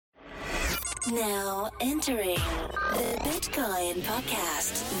Now entering the Bitcoin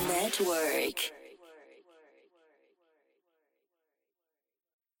Podcast Network.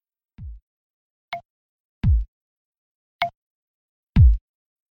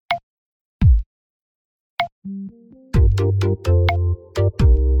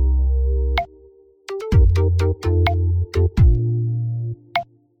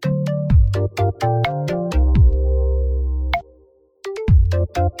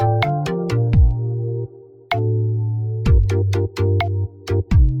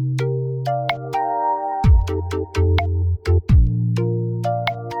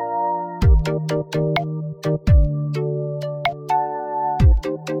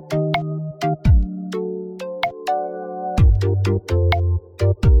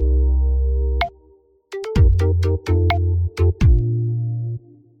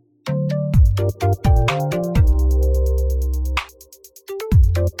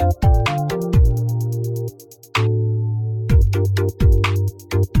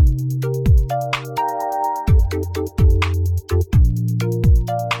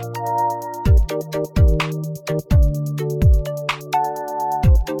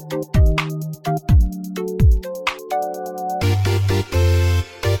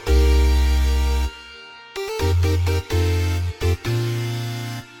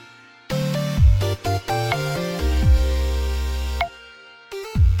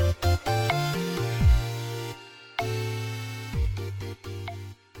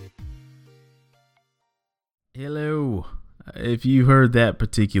 Hello. If you heard that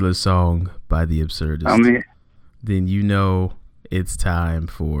particular song by The Absurdist, then you know it's time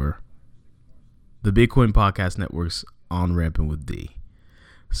for the Bitcoin Podcast Network's On Ramping with D.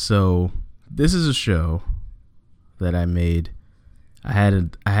 So this is a show that I made. I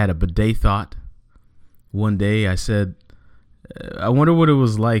had a bidet thought. One day I said, I wonder what it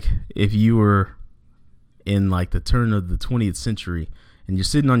was like if you were in like the turn of the 20th century and you're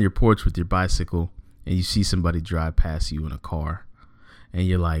sitting on your porch with your bicycle and you see somebody drive past you in a car and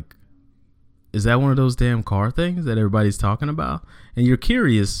you're like, is that one of those damn car things that everybody's talking about? And you're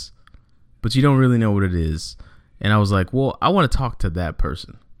curious, but you don't really know what it is. And I was like, well, I want to talk to that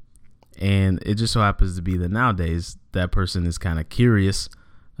person. And it just so happens to be that nowadays that person is kind of curious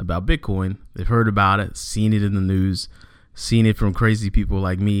about Bitcoin. They've heard about it, seen it in the news, seen it from crazy people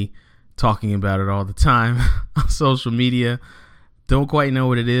like me talking about it all the time on social media. Don't quite know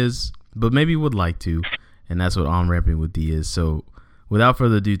what it is, but maybe would like to. And that's what On Ramping with D is. So without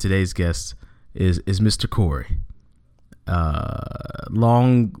further ado, today's guest is Mr. Cory.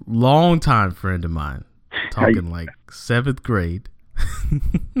 Long time friend of mine. Talking like 7th grade.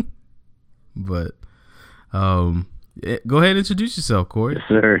 But go ahead and introduce yourself, Cory. Yes,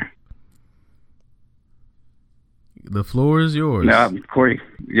 sir. The floor is yours. No, Cory.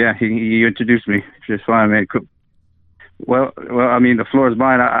 Yeah, he introduced me just fine, man. Well, I mean, the floor is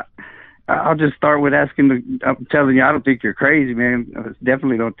mine. I'll just start with asking. I'm telling you, I don't think you're crazy, man. I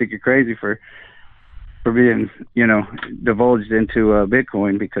definitely don't think you're crazy for being, divulged into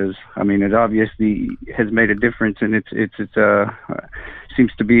Bitcoin, because I mean, it obviously has made a difference, and it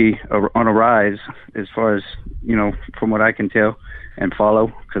seems to be on a rise as far as, from what I can tell and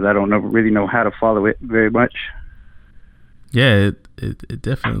follow, because I don't really know how to follow it very much. Yeah, it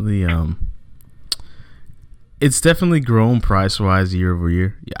definitely it's definitely grown price wise year over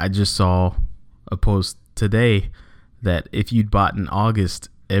year. I just saw a post today that if you'd bought in August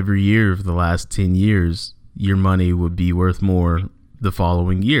every year for the last 10 years, your money would be worth more the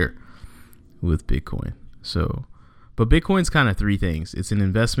following year with Bitcoin. So, but Bitcoin's kind of three things. It's an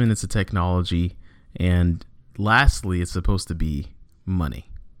investment, it's a technology, and lastly, it's supposed to be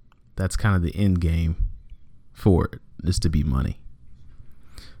money. That's kind of the end game for it, is to be money.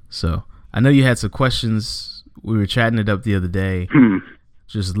 So I know you had some questions. We were chatting it up the other day.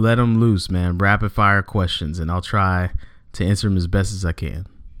 Just let them loose, man. Rapid fire questions, and I'll try to answer them as best as I can.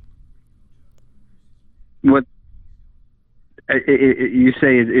 What you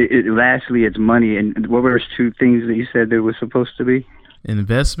say? Lastly, it's money, and what were those two things that you said there was supposed to be?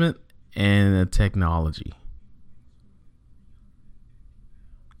 Investment and a technology,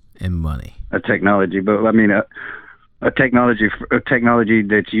 and money. A technology, but I mean a technology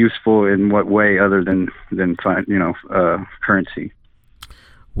that's useful in what way other than currency?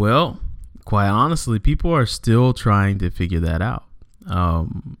 Well, quite honestly, people are still trying to figure that out.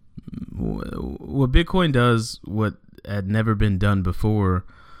 What Bitcoin does, what had never been done before,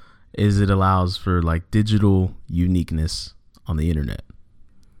 is it allows for like digital uniqueness on the internet.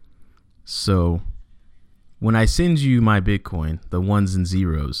 So when I send you my Bitcoin, the ones and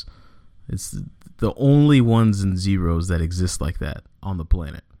zeros, it's the only ones and zeros that exist like that on the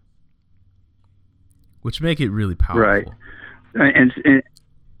planet. which make it really powerful. Right. And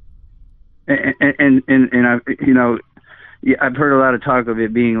I, you know, yeah, I've heard a lot of talk of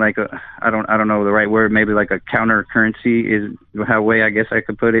it being like I don't know the right word, maybe like a counter currency is how way I guess I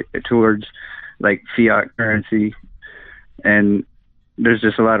could put it, towards like fiat currency. And there's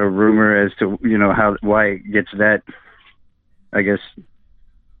just a lot of rumor as to, you know, why it gets that, I guess,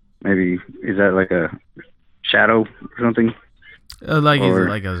 maybe, is that like a shadow or something? Is it like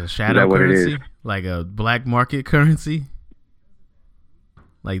a shadow currency? Like a black market currency?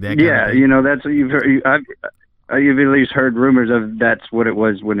 Like that kind of thing? You know, that's what you've heard. I've at least heard rumors of that's what it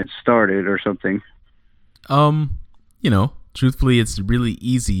was when it started or something. You know, truthfully, it's really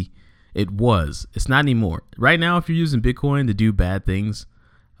easy. It was. It's not anymore. Right now, if you're using Bitcoin to do bad things,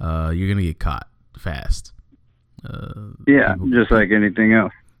 you're going to get caught fast. Just like anything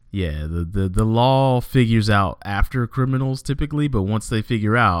else. Yeah, the law figures out after criminals typically, but once they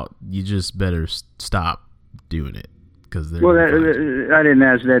figure out, you just better stop doing it. Well, I didn't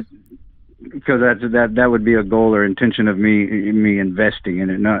ask that because that would be a goal or intention of me investing in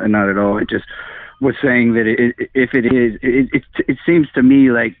it, not at all. It just was saying that if it is, it seems to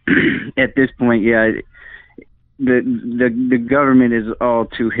me like at this point, the government is all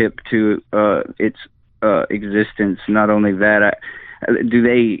too hip to its existence. Not only that, do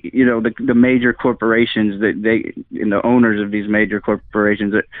they, you know, the major corporations that the owners of these major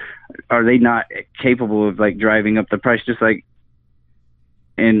corporations, are they not capable of like driving up the price just like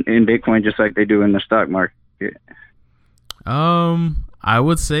in Bitcoin, just like they do in the stock market? I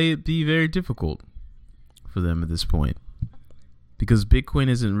would say it'd be very difficult for them at this point because Bitcoin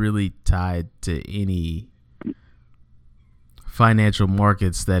isn't really tied to any financial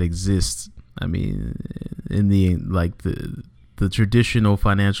markets that exist. I mean, in the traditional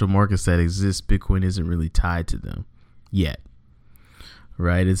financial markets that exist, Bitcoin isn't really tied to them yet,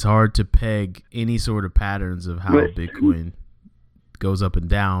 right? It's hard to peg any sort of patterns of how Bitcoin goes up and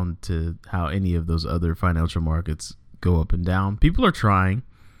down to how any of those other financial markets go up and down. People are trying,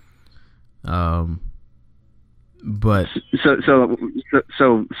 but so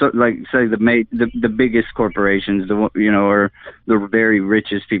like say the biggest corporations, or the very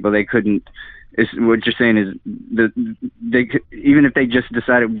richest people, they couldn't. What you're saying is they even if they just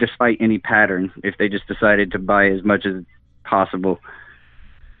decided, despite any pattern, if they just decided to buy as much as possible,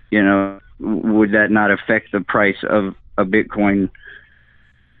 you know, would that not affect the price of a Bitcoin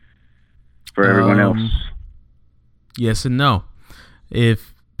for everyone else? Yes and no.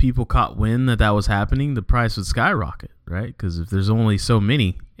 If people caught wind that was happening, the price would skyrocket, right? Because if there's only so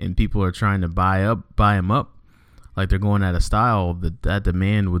many and people are trying to buy them up, like they're going out of style, that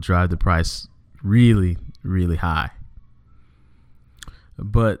demand would drive the price really, really high.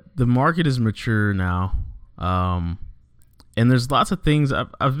 But the market is mature now, and there's lots of things.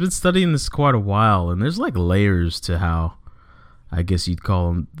 I've been studying this quite a while, and there's like layers to how, I guess you'd call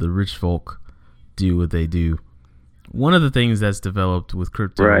them, the rich folk do what they do. One of the things that's developed with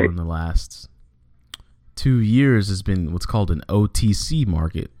crypto in the last 2 years has been what's called an OTC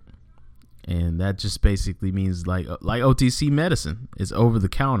market. And that just basically means like OTC medicine. It's over the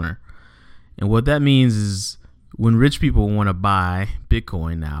counter. And what that means is when rich people want to buy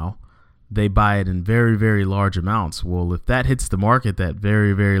Bitcoin now, they buy it in very, very large amounts. Well, if that hits the market, that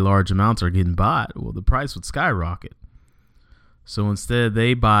very, very large amounts are getting bought, well, the price would skyrocket. So instead,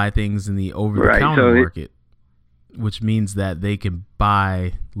 they buy things in the over-the-counter market, which means that they can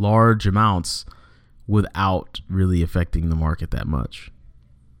buy large amounts without really affecting the market that much.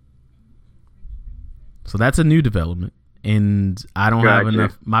 So that's a new development. And I don't have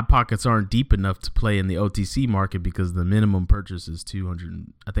enough. My pockets aren't deep enough to play in the OTC market because the minimum purchase is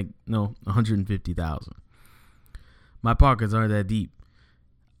 150,000. My pockets aren't that deep.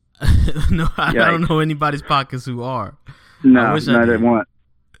 No, I don't know anybody's pockets who are. No, I wish I did.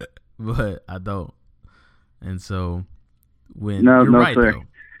 But I don't. And so you're right, sir. Though.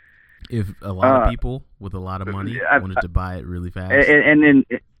 If a lot of people with a lot of money wanted to buy it really fast, and then.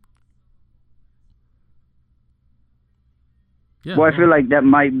 Yeah, well, I feel like that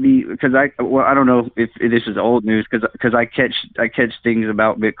might be because I don't know if this is old news because I catch things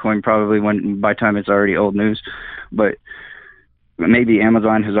about Bitcoin probably by the time it's already old news, but maybe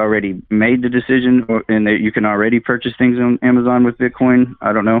Amazon has already made the decision and that you can already purchase things on Amazon with Bitcoin.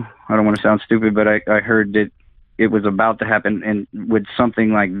 I don't know. I don't want to sound stupid, but I heard that it was about to happen. And would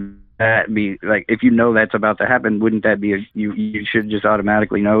something like that be like, if you know that's about to happen, wouldn't that be you should just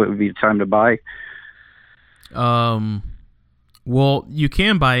automatically know it would be time to buy? Well, you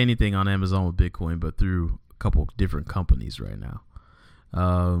can buy anything on Amazon with Bitcoin, but through a couple different companies right now.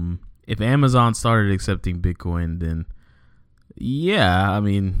 If Amazon started accepting Bitcoin, then yeah, I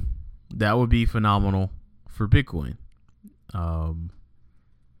mean, that would be phenomenal. for Bitcoin.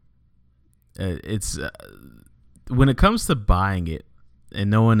 It's when it comes to buying it and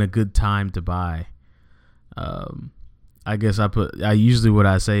knowing a good time to buy. I guess I usually what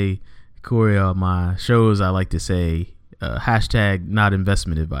I say, Cory, on my shows, I like to say hashtag not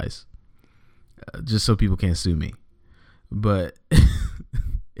investment advice, just so people can't sue me. But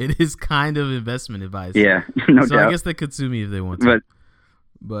it is kind of investment advice. Yeah, no so doubt. I guess they could sue me if they want to.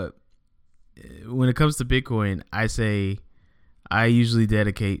 But when it comes to Bitcoin, I say I usually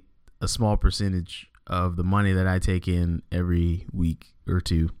dedicate a small percentage of the money that I take in every week or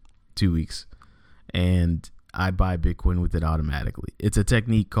 2 weeks, and I buy Bitcoin with it automatically. It's a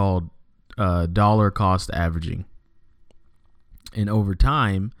technique called dollar cost averaging, and over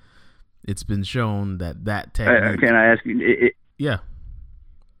time, it's been shown that technique. Can I ask you? Yeah.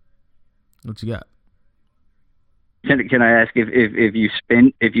 What you got? Can I ask if you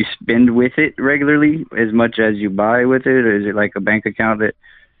spend with it regularly as much as you buy with it, or is it like a bank account that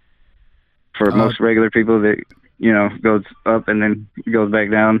for most regular people that goes up and then goes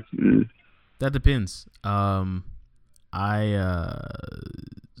back down? That depends. I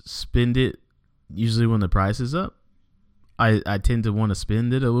spend it usually when the price is up. I tend to want to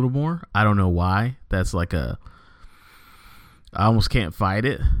spend it a little more. I don't know why. That's like I almost can't fight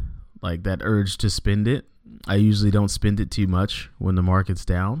it. Like that urge to spend it. I usually don't spend it too much when the market's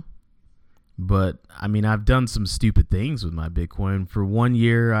down. But I mean, I've done some stupid things with my Bitcoin. For 1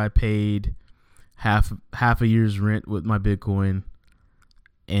 year, I paid half a year's rent with my Bitcoin.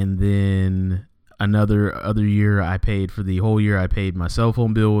 And then other year I paid for the whole year. I paid my cell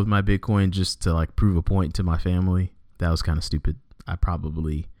phone bill with my Bitcoin just to like prove a point to my family. That was kind of stupid. I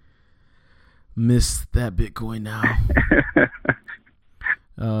probably miss that Bitcoin now.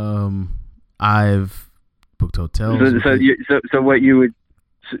 I've booked hotels. Would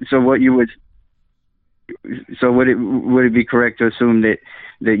it be correct to assume that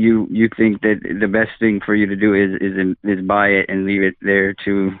you think that the best thing for you to do is buy it and leave it there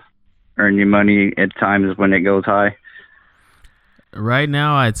to earn your money at times when it goes high? Right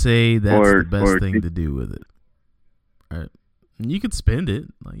now, I'd say that's the best thing to do with it. Right. You could spend it.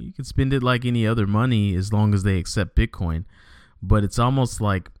 Like you could spend it like any other money as long as they accept Bitcoin. But it's almost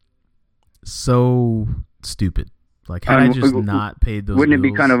like so stupid. Like had I just not paid those wouldn't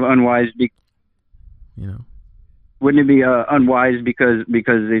bills, it be kind of unwise? Wouldn't it be unwise because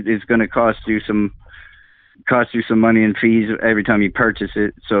it's going to cost you some money and fees every time you purchase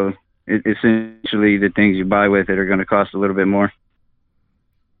it? So essentially, the things you buy with it are going to cost a little bit more.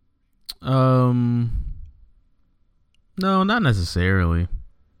 No, not necessarily.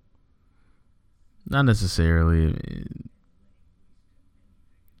 Not necessarily.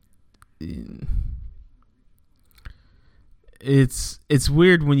 It's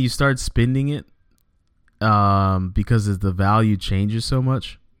weird when you start spending it, because the value changes so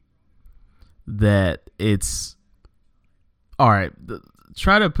much that it's all right.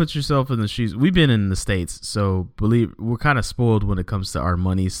 Try to put yourself in the shoes. We've been in the States, so we're kind of spoiled when it comes to our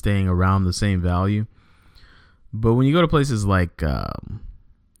money staying around the same value. But when you go to places like, I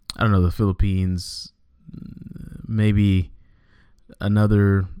don't know, the Philippines, maybe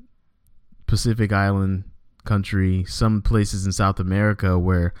another Pacific Island country, some places in South America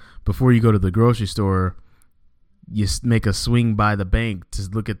where before you go to the grocery store, you make a swing by the bank to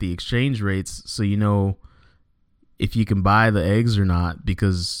look at the exchange rates so you know if you can buy the eggs or not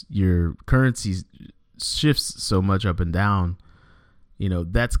because your currency shifts so much up and down.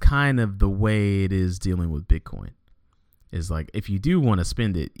 That's kind of the way it is dealing with Bitcoin. Is like if you do want to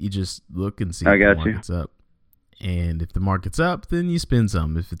spend it, you just look and see if the market's up. And if the market's up, then you spend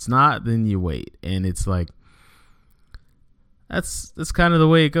some. If it's not, then you wait. And it's like that's kind of the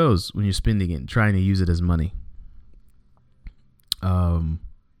way it goes when you're spending it and trying to use it as money.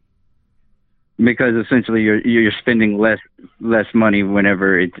 Because essentially you're spending less money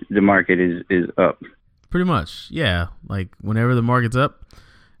whenever the market is up. Pretty much, yeah. Like whenever the market's up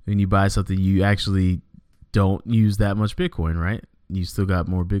and you buy something, you actually don't use that much Bitcoin, right? You still got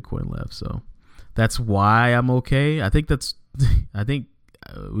more Bitcoin left, so that's why I'm okay. I think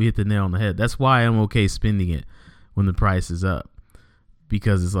we hit the nail on the head. That's why I'm okay spending it when the price is up,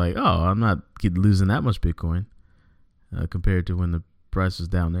 because it's like, oh, I'm not losing that much Bitcoin compared to when the price was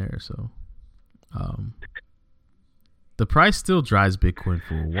down there. So the price still drives Bitcoin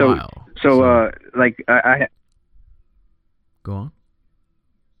for a while. So I go on.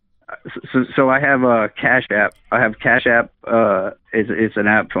 So I have a Cash App. I have Cash App. It's an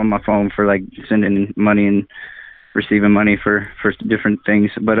app on my phone for like sending money and receiving money for different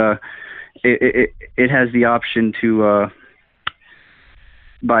things. But it has the option to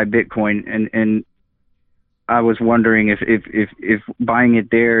buy Bitcoin, and I was wondering if buying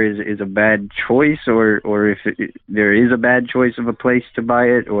it there is a bad choice, or if there is a bad choice of a place to buy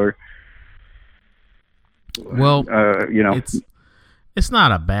it, or well, it's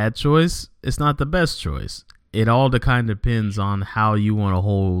not a bad choice. It's not the best choice. It all kind of depends on how you want to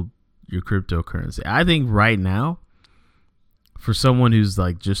hold your cryptocurrency. I think right now, for someone who's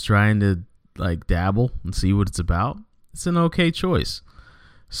like just trying to like dabble and see what it's about, it's an okay choice.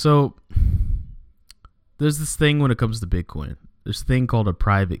 So there's this thing when it comes to Bitcoin. There's a thing called a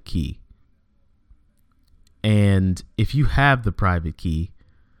private key. And if you have the private key,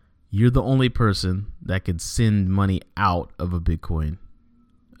 you're the only person that can send money out of a Bitcoin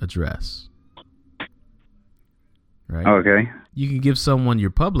address. Right? Okay. You can give someone your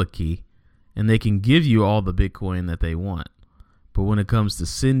public key and they can give you all the Bitcoin that they want. But when it comes to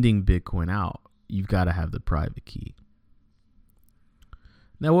sending Bitcoin out, you've got to have the private key.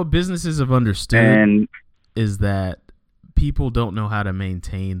 Now, what businesses have understood is that people don't know how to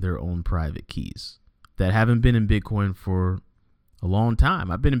maintain their own private keys that haven't been in Bitcoin for a long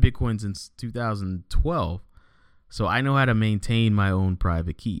time. I've been in Bitcoin since 2012, so I know how to maintain my own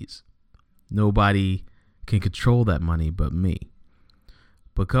private keys. Nobody can control that money but me.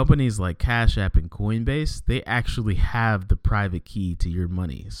 But companies like Cash App and Coinbase, they actually have the private key to your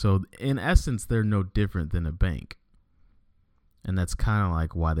money. So in essence, they're no different than a bank. And that's kind of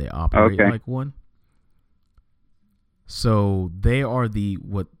like why they operate like one. So they are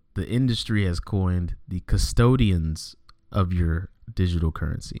what the industry has coined the custodians of your digital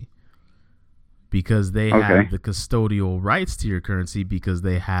currency. Because they have the custodial rights to your currency because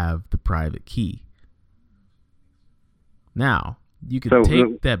they have the private key. Now, you can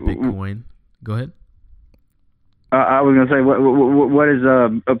take that Bitcoin. Go ahead. I was going to say, what is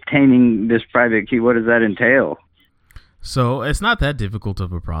obtaining this private key? What does that entail? So it's not that difficult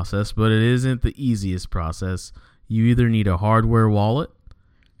of a process, but it isn't the easiest process. You either need a hardware wallet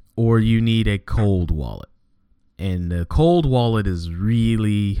or you need a cold wallet. And the cold wallet is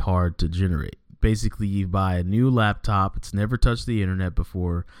really hard to generate. Basically, you buy a new laptop. It's never touched the internet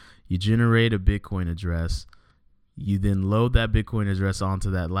before. You generate a Bitcoin address. You then load that Bitcoin address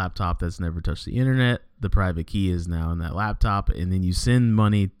onto that laptop that's never touched the internet. The private key is now in that laptop, and then you send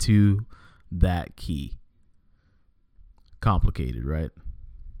money to that key. Complicated, right?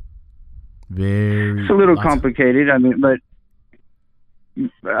 Very. It's a little complicated. I mean, but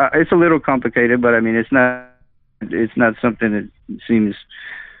it's a little complicated. But I mean, it's not something that seems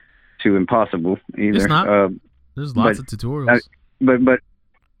too impossible either. It's not. There's lots of tutorials.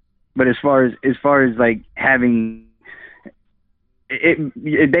 But as far as like having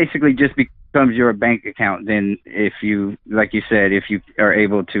it basically just becomes your bank account then, if you, like you said, if you are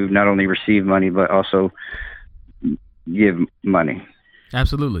able to not only receive money but also give money.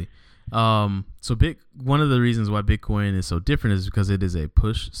 Absolutely. So one of the reasons why Bitcoin is so different is because it is a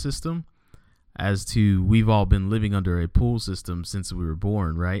push system. We've all been living under a pull system since we were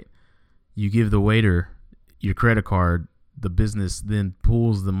born, right? You give the waiter your credit card, the business then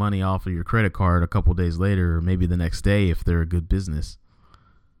pulls the money off of your credit card a couple days later, or maybe the next day if they're a good business,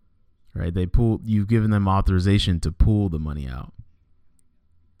 right? You've given them authorization to pull the money out.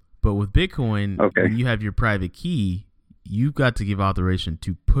 But with Bitcoin, when you have your private key, you've got to give authorization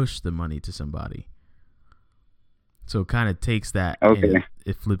to push the money to somebody. So it kind of takes that and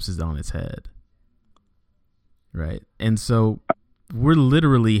it flips it on its head, right? And so we're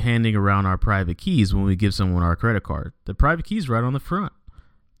literally handing around our private keys when we give someone our credit card. The private key is right on the front.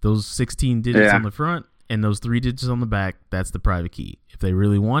 Those 16 digits on the front and those 3 digits on the back, that's the private key. If they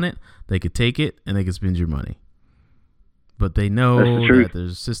really want it, they could take it and they could spend your money. But they know that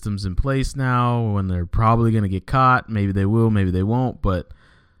there's systems in place now when they're probably going to get caught. Maybe they will, maybe they won't, but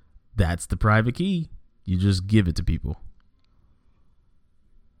that's the private key. You just give it to people.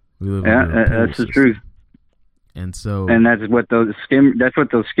 We live that's the truth. And so, that's what those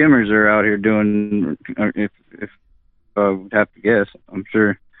skimmers are out here doing. If I would have to guess, I'm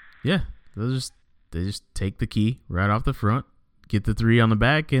sure. Yeah, they just take the key right off the front, get the 3 on the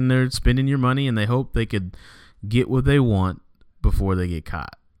back, and they're spending your money, and they hope they could get what they want before they get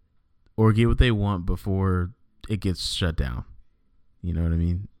caught, or get what they want before it gets shut down. You know what I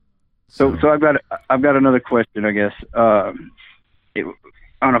mean? So I've got another question, I guess. On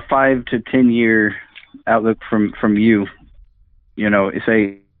a 5 to 10 year outlook from you,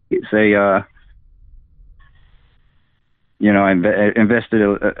 say I invested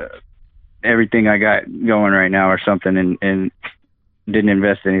everything I got going right now or something, and didn't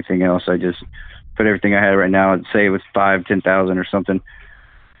invest anything else. I just put everything I had right now, and say it was 5,000-10,000 or something.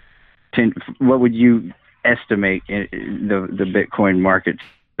 What would you estimate the Bitcoin market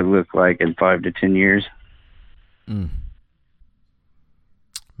to look like in 5 to 10 years?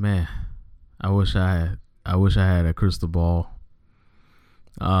 Man, I wish I had a crystal ball.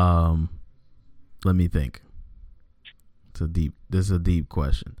 Let me think. This is a deep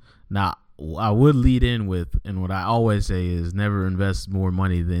question. Now, I would lead in with, and what I always say is never invest more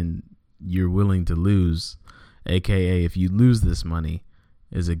money than you're willing to lose. AKA, if you lose this money,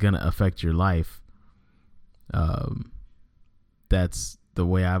 is it going to affect your life? That's the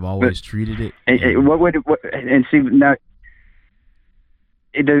way I've always treated it. And see now,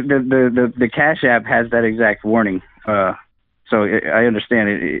 the Cash App has that exact warning. So I understand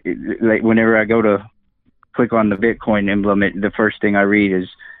it. Like whenever I go to click on the Bitcoin emblem, the first thing I read is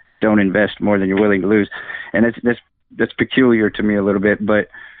don't invest more than you're willing to lose, and that's peculiar to me a little bit. But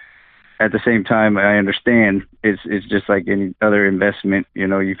at the same time, I understand it's just like any other investment. You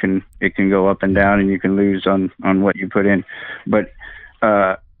know, it can go up and down, and you can lose on what you put in. But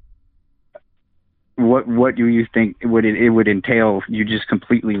what do you think it would entail? You just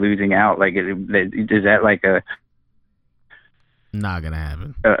completely losing out? Like, is that like a not gonna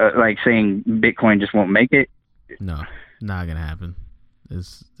happen? Like saying Bitcoin just won't make it? No, not gonna happen.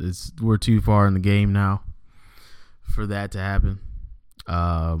 We're too far in the game now for that to happen.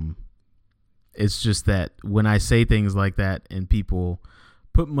 It's just that when I say things like that and people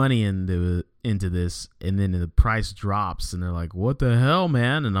put money into this and then the price drops and they're like, what the hell,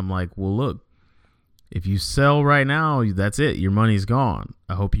 man? And I'm like, well, look, if you sell right now, that's it. Your money's gone.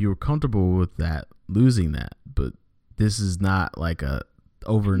 I hope you were comfortable with that, losing that. But this is not like a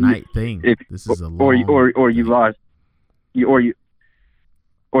overnight thing. This is a long or you lost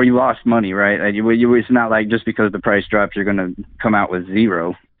you lost money, right? Like it's not like just because the price drops you're going to come out with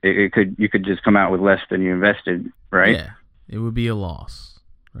zero. You could just come out with less than you invested, right? Yeah, it would be a loss,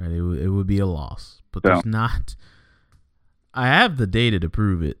 right? It would be a loss, but there's not. I have the data to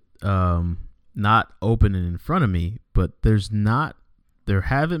prove it. Not open and in front of me, but there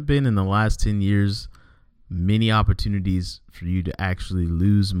haven't been in the last 10 years many opportunities for you to actually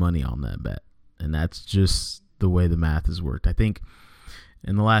lose money on that bet, and that's just the way the math has worked. I think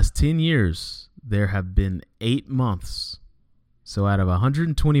in the last 10 years there have been 8 months. So out of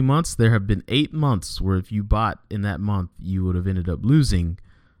 120 months, there have been 8 months where if you bought in that month, you would have ended up losing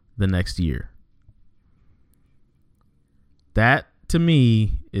the next year. That, to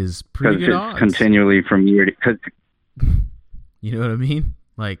me, is pretty good odds. Continually from year to... You know what I mean?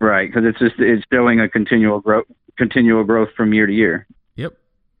 Like, right, because it's showing a continual growth from year to year. Yep.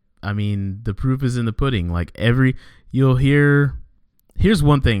 I mean, the proof is in the pudding. Like you'll hear... Here's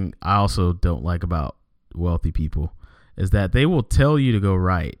one thing I also don't like about wealthy people, is that they will tell you to go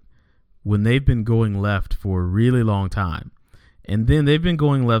right when they've been going left for a really long time. And then they've been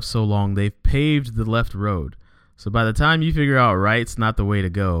going left so long, they've paved the left road. So by the time you figure out right's not the way to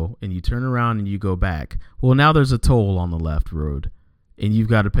go, and you turn around and you go back, well, now there's a toll on the left road, and you've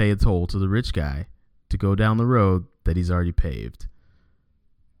got to pay a toll to the rich guy to go down the road that he's already paved.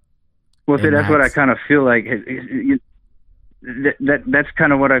 Well, see, that's what I kind of feel like. That's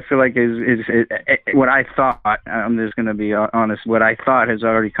kind of what I feel like is what I thought. I'm just going to be honest. What I thought has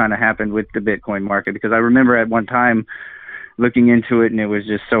already kind of happened with the Bitcoin market, because I remember at one time looking into it and it was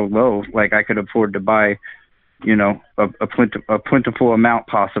just so low. Like I could afford to buy, you know, a plentiful amount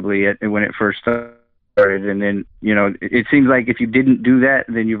possibly when it first started. And then, you know, it seems like if you didn't do that,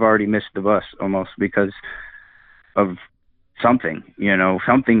 then you've already missed the bus almost because of something, you know,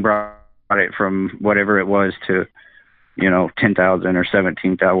 something brought it from whatever it was to, you know, 10,000 or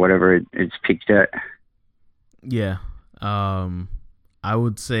 17,000, whatever it's peaked at. Yeah. I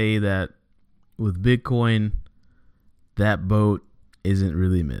would say that with Bitcoin, that boat isn't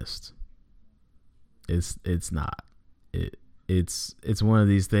really missed. It's not. It's one of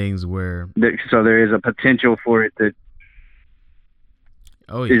these things where... So there is a potential for it to...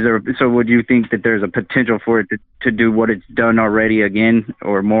 Oh, yeah. So would you think that there's a potential for it to do what it's done already again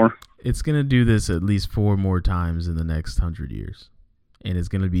or more? It's going to do this at least 4 more times in the next 100 years. And it's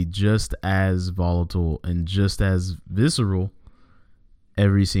going to be just as volatile and just as visceral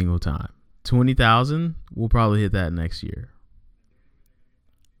every single time. 20,000, we'll probably hit that next year.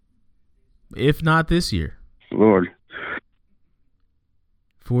 If not this year. Lord.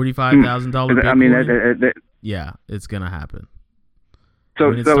 $45,000 Bitcoin. I mean, yeah, it's going to happen.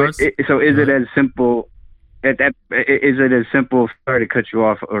 So is it as simple... Is it as simple? Sorry to cut you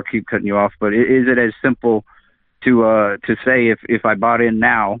off or keep cutting you off, but is it as simple to say if I bought in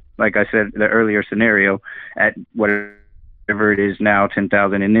now, like I said the earlier scenario, at whatever it is now,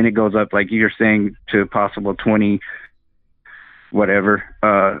 10,000, and then it goes up like you're saying to a possible 20, whatever.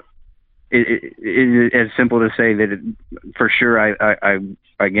 Is it as simple to say that for sure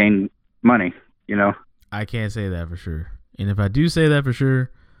I gain money? You know. I can't say that for sure. And if I do say that for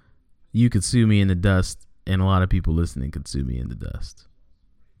sure, you could sue me in the dust, and a lot of people listening could sue me in the dust.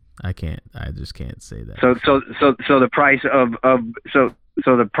 I just can't say that. So the price of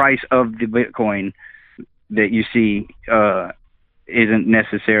the price of the Bitcoin that you see isn't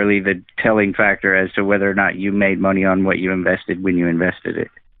necessarily the telling factor as to whether or not you made money on what you invested when you invested it.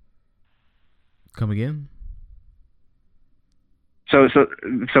 Come again? So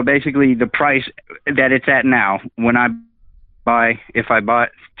basically the price that it's at now, if I bought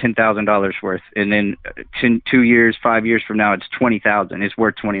 $10,000 worth, and then 2 years, 5 years from now, it's $20,000. It's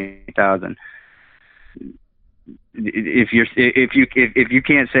worth $20,000. If you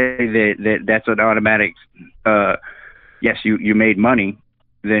can't say that's an automatic, yes, you made money,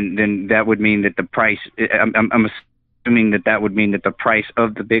 then that would mean that the price. I'm assuming that would mean that the price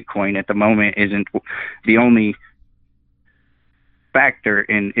of the Bitcoin at the moment isn't the only factor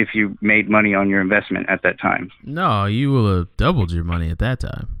in if you made money on your investment at that time. No, you will have doubled your money at that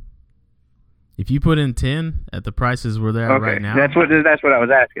time. If you put in 10 at the prices where they're at right now. That's what I was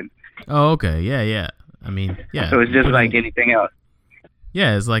asking. Oh, okay. Yeah. I mean, yeah. So it's just like anything else.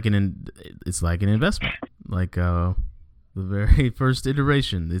 Yeah, it's like an investment. Like the very first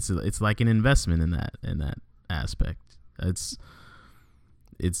iteration. It's like an investment in that aspect.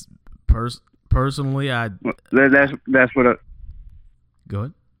 Personally, that's what Go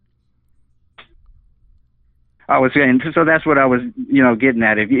ahead. I was saying, so that's what I was, getting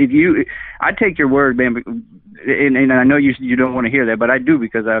at. If you, I take your word, man, and I know you don't want to hear that, but I do,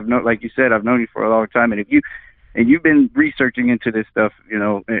 because like you said, I've known you for a long time, and you've been researching into this stuff,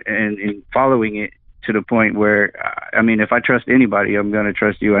 and following it to the point where, I mean, if I trust anybody, I'm going to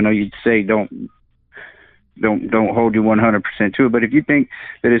trust you. I know you'd say don't hold you 100% to it, but if you think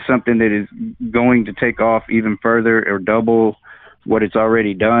that it's something that is going to take off even further or double what it's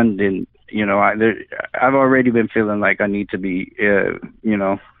already done, then I've already been feeling like I need to be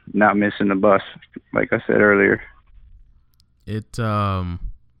not missing the bus, like I said earlier. It's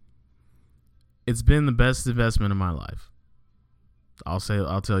been the best investment of my life. I'll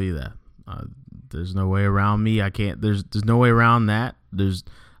tell you that. There's no way around me. There's no way around that.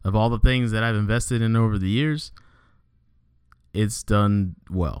 Of all the things that I've invested in over the years, it's done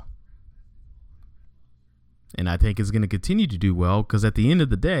well. And I think it's going to continue to do well, because at the end of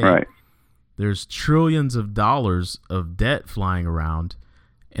the day, right, there's trillions of dollars of debt flying around,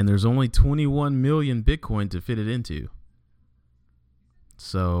 and there's only 21 million Bitcoin to fit it into.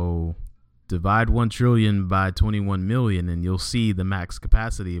 So divide 1 trillion by 21 million, and you'll see the max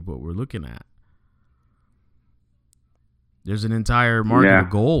capacity of what we're looking at. There's an entire market of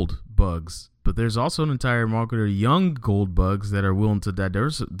gold bugs, but there's also an entire market of young gold bugs that are willing to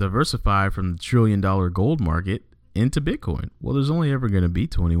diversify from the $1 trillion gold market into Bitcoin. Well, there's only ever going to be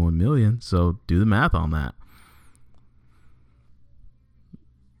 21 million, so do the math on that.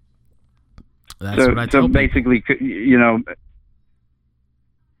 That's what I tell people. So basically,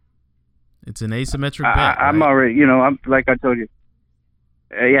 it's an asymmetric bet. I'm already, I'm like I told you.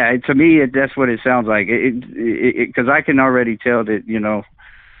 Yeah, to me, that's what it sounds like. Because I can already tell that,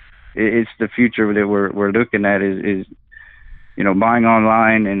 it's the future that we're looking at is buying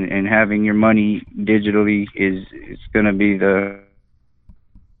online and having your money digitally is going to be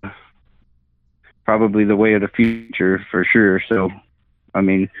probably the way of the future for sure. So, I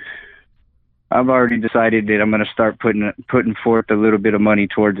mean, I've already decided that I'm going to start putting forth a little bit of money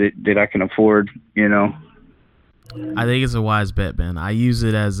towards it that I can afford, I think it's a wise bet, man. I use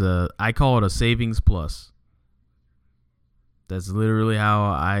it I call it a savings plus. That's literally how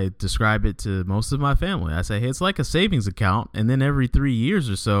I describe it to most of my family. I say, hey, it's like a savings account, and then every 3 years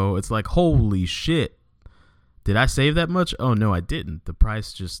or so, it's like, holy shit, did I save that much? Oh, no, I didn't. The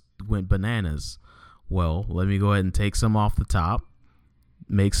price just went bananas. Well, let me go ahead and take some off the top,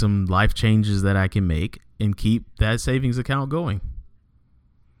 make some life changes that I can make, and keep that savings account going.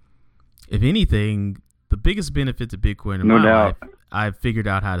 If anything, the biggest benefit to Bitcoin in my life, I've figured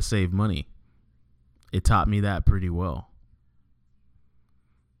out how to save money. It taught me that pretty well.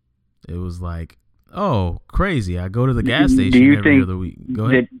 It was like, oh, crazy. I go to the gas station every other week. Go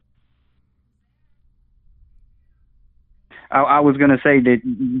ahead. I was going to say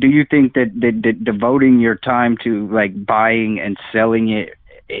that, do you think that devoting your time to like buying and selling it,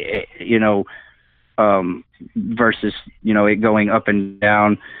 versus, it going up and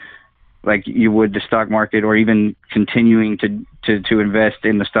down like you would the stock market, or even continuing to invest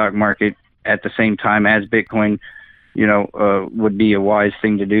in the stock market at the same time as Bitcoin, would be a wise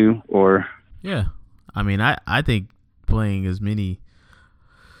thing to do? Or yeah, I mean, I think playing as many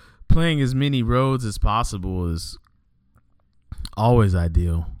roads as possible is always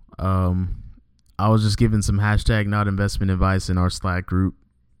ideal. I'm I was just giving some hashtag not investment advice in our Slack group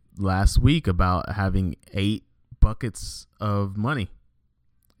last week about having 8 buckets of money.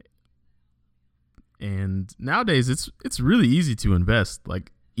 And nowadays it's really easy to invest.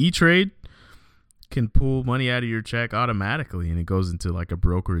 Like E-Trade can pull money out of your check automatically, and it goes into like a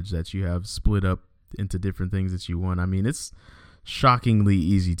brokerage that you have split up into different things that you want. I mean, it's shockingly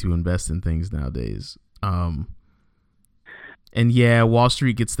easy to invest in things nowadays. And yeah, Wall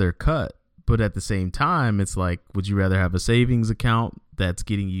Street gets their cut, but at the same time, it's like, would you rather have a savings account that's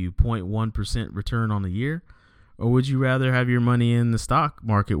getting you 0.1% return on the year? Or would you rather have your money in the stock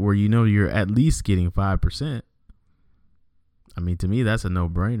market where you know you're at least getting 5%? I mean, to me, that's a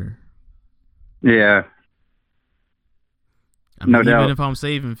no-brainer. Yeah. I mean, No even doubt. if I'm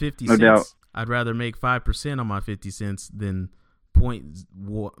saving 50 No cents, doubt. I'd rather make 5% on my 50 cents than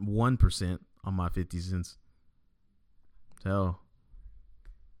 0.1% on my 50 cents. So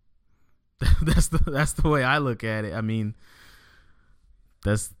that's the way I look at it. I mean,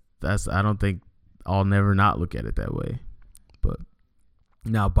 that's I don't think I'll never not look at it that way. But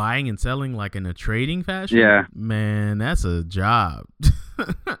now buying and selling like in a trading fashion, Yeah. man, that's a job.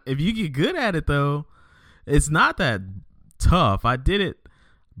 If you get good at it though, it's not that tough. I did it,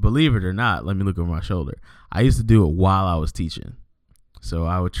 believe it or not. Let me look over my shoulder. I used to do it while I was teaching. So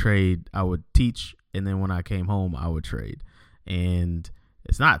I would trade, I would teach, and then when I came home, I would trade. And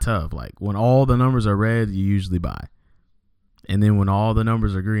it's not tough. Like when all the numbers are red, you usually buy. And then when all the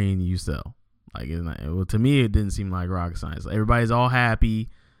numbers are green, you sell. Like, it's not, well, to me, it didn't seem like rocket science. Everybody's all happy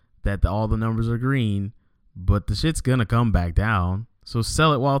that all the numbers are green, but the shit's going to come back down. So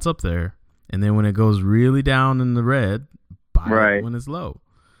sell it while it's up there. And then when it goes really down in the red, buy it when it's low.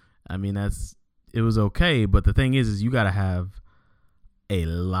 I mean, it was okay. But the thing is you got to have a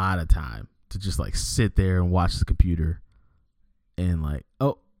lot of time to just like sit there and watch the computer and like,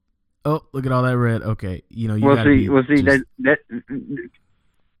 oh, look at all that red. Okay. You know, you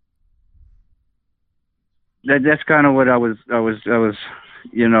that's kind of what I was,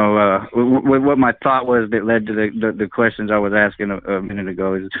 you know, what my thought was that led to the questions I was asking a minute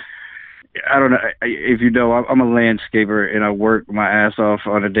ago is, I don't know if you know, I'm a landscaper and I work my ass off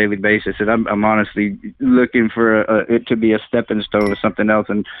on a daily basis, and I'm honestly looking for it to be a stepping stone to something else,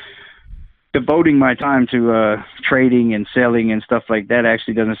 and devoting my time to trading and selling and stuff like that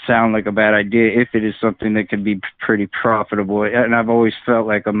actually doesn't sound like a bad idea if it is something that can be pretty profitable. And I've always felt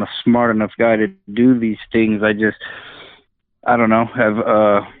like I'm a smart enough guy to do these things. I don't know,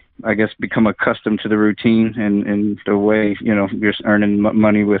 have I guess become accustomed to the routine and the way, you know, you're earning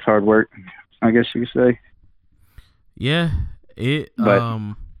money with hard work, I guess you could say. Yeah, it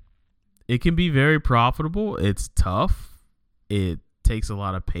can be very profitable. It's tough. It takes a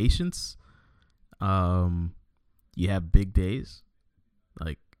lot of patience. You have big days.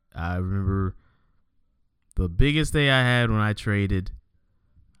 Like I remember the biggest day I had when I traded.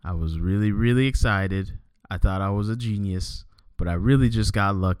 I was really, really excited. I thought I was a genius, but I really just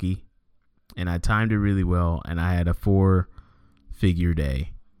got lucky and I timed it really well. And I had a 4-figure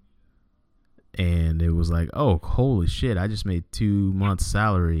day and it was like, oh, holy shit. I just made 2 months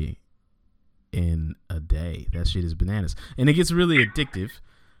salary in a day. That shit is bananas. And it gets really addictive.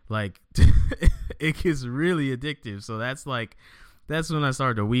 Like it gets really addictive. So that's when I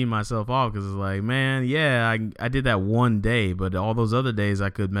started to wean myself off, because it's like, man, yeah, I did that one day, but all those other days I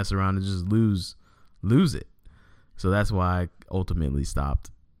could mess around and just lose it. So that's why I ultimately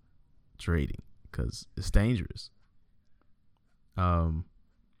stopped trading, because it's dangerous.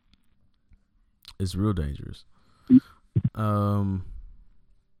 It's real dangerous.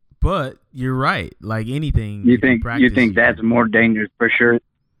 But you're right. Like anything, you think that's more dangerous for sure?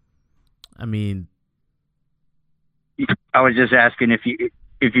 I mean, I was just asking if you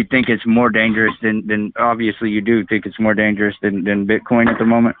think it's more dangerous than obviously you do think it's more dangerous than Bitcoin at the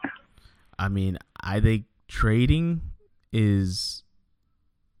moment. I mean, I think trading is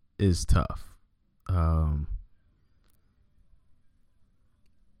tough.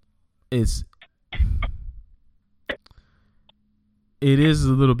 It is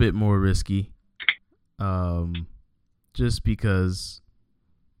a little bit more risky, just because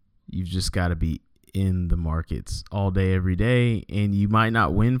you've just got to be in the markets all day, every day, and you might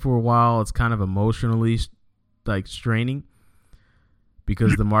not win for a while. It's kind of emotionally like straining,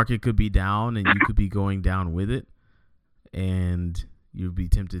 because the market could be down and you could be going down with it, and you'd be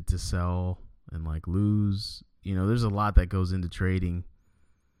tempted to sell and like lose. You know, there's a lot that goes into trading,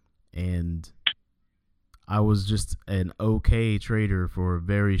 and I was just an okay trader for a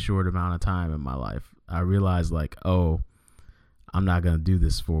very short amount of time in my life. I realized like, oh, I'm not going to do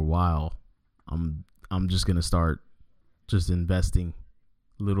this for a while. I'm just going to start just investing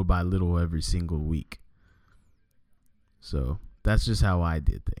little by little every single week. So that's just how I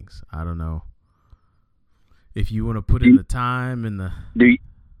did things. I don't know if you want to put in the time and the. Do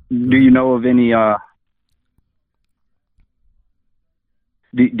you know of any?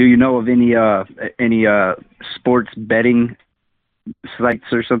 Do you know of any sports betting sites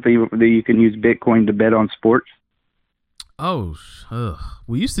or something that you can use Bitcoin to bet on sports? Oh,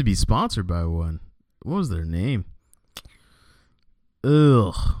 we used to be sponsored by one. What was their name?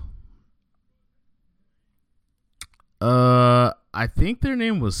 I think their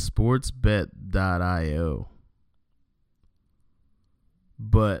name was sportsbet.io.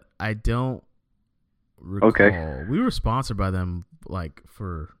 But I don't recall. Okay. We were sponsored by them like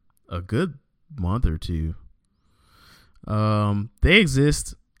for a good month or two. They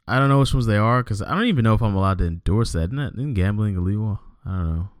exist. I don't know which ones they are because I don't even know if I'm allowed to endorse that. Isn't gambling illegal? I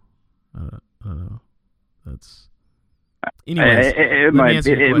don't know. That's. Anyways,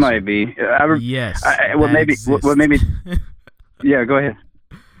 it might be. Yes. Maybe. Yeah, go ahead.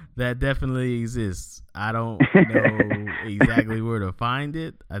 That definitely exists. I don't know exactly where to find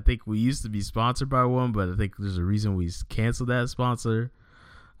it. I think we used to be sponsored by one, but I think there's a reason we canceled that sponsor.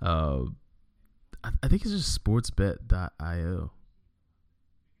 I think it's just sportsbet.io.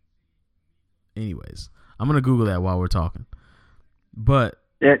 Anyways, I'm going to Google that while we're talking. But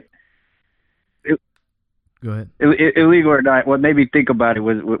go ahead. Illegal or not, what made me think about it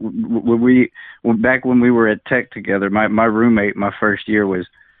was back when we were at Tech together, my roommate my first year was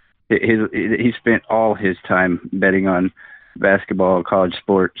he spent all his time betting on basketball and college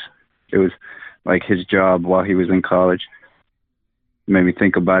sports. It was like his job while he was in college. It made me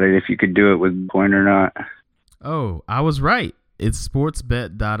think about it, if you could do it with Bitcoin or not. Oh, I was right. It's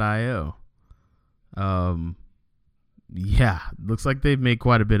sportsbet.io. Yeah, looks like they've made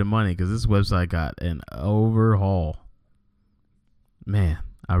quite a bit of money because this website got an overhaul. Man,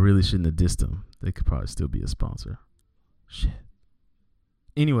 I really shouldn't have dissed them. They could probably still be a sponsor. Shit.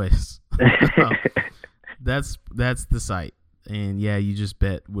 Anyways, that's the site, and yeah, you just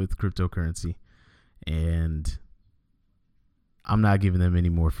bet with cryptocurrency, and I'm not giving them any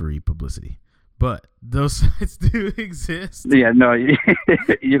more free publicity. But those sites do exist. Yeah, no, you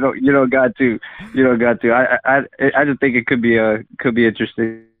don't got to. You don't got to. I just think it could be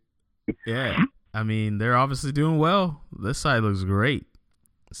interesting. Yeah, I mean, they're obviously doing well. This site looks great.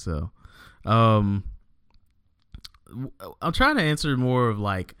 So, I'm trying to answer more of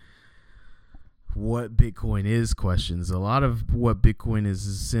like what Bitcoin is questions. A lot of what Bitcoin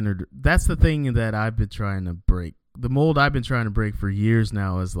is centered. That's the thing that I've been trying to break. The mold I've been trying to break for years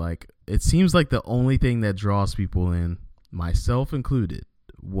now is like, it seems like the only thing that draws people in, myself included,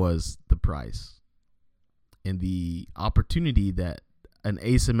 was the price and the opportunity that an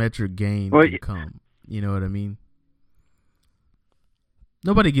asymmetric gain can come. You know what I mean?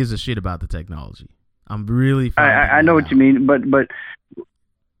 Nobody gives a shit about the technology. I'm really. I know what you mean, but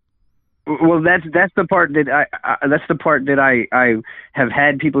well, that's the part that I have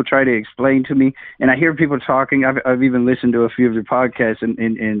had people try to explain to me, and I hear people talking. I've even listened to a few of your podcasts,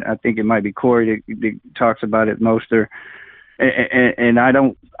 and I think it might be Cory that talks about it most, and I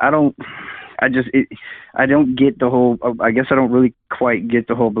don't get the whole. I guess I don't really quite get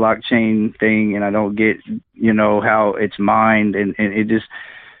the whole blockchain thing, and I don't get how it's mined, and it just.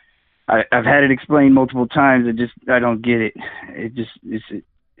 I've had it explained multiple times. I don't get it.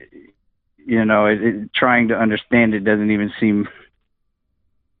 Trying to understand it doesn't even seem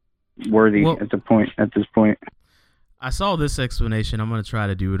worthy at this point. I saw this explanation. I'm going to try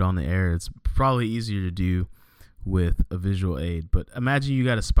to do it on the air. It's probably easier to do with a visual aid, but imagine you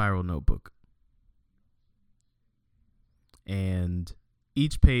got a spiral notebook and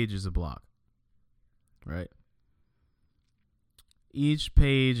each page is a block, right? Each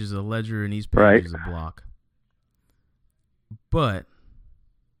page is a ledger and each page is a block. But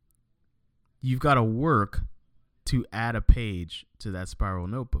you've got to work to add a page to that spiral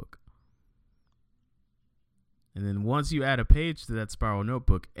notebook. And then once you add a page to that spiral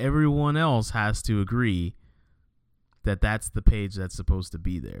notebook, everyone else has to agree that that's the page that's supposed to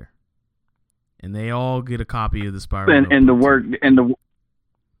be there. And they all get a copy of the spiral notebook.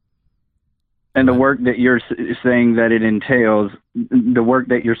 And the work that you're saying that it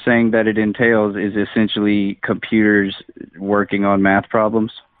entails, is essentially computers working on math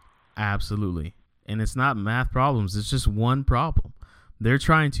problems? Absolutely. And it's not math problems. It's just one problem. They're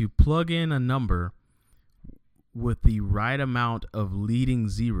trying to plug in a number with the right amount of leading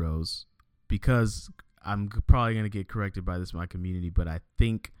zeros, because I'm probably going to get corrected by this in my community, but I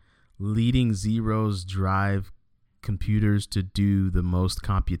think leading zeros drive computers to do the most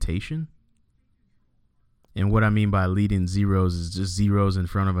computation. And what I mean by leading zeros is just zeros in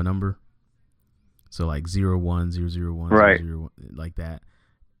front of a number. So like 01, 001, right. 001, like that.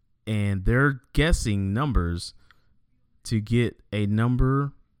 And they're guessing numbers to get a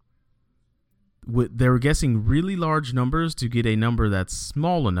number. They were guessing really large numbers to get a number that's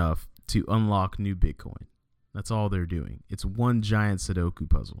small enough to unlock new Bitcoin. That's all they're doing. It's one giant Sudoku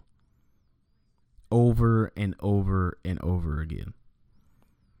puzzle. Over and over and over again.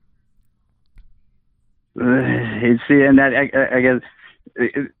 And that I guess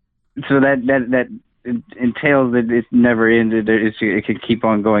so that entails that it never ended. It can keep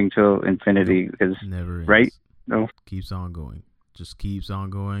on going till infinity. Because never ends. Right? No, keeps on going. Just keeps on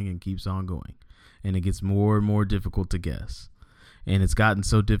going and keeps on going, and it gets more and more difficult to guess. And it's gotten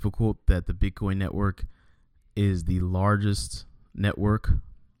so difficult that the Bitcoin network is the largest network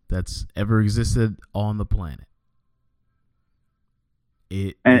that's ever existed on the planet.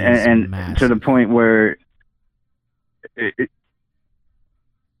 It is massive. To the point where is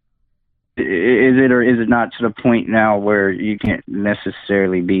it or is it not to the point now where you can't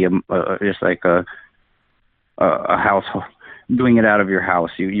necessarily be just like a household doing it out of your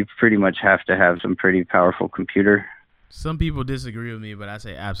house? You pretty much have to have some pretty powerful computer. Some people disagree with me, but I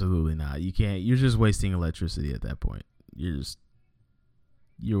say absolutely not. You can't. You're just wasting electricity at that point.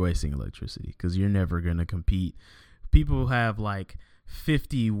 You're wasting electricity because you're never gonna compete. People have like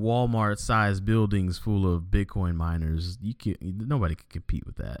 50 Walmart-sized buildings full of Bitcoin miners. Nobody can compete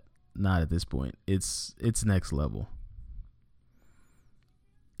with that. Not at this point. It's next level.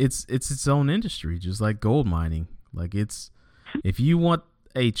 It's its own industry, just like gold mining. Like if you want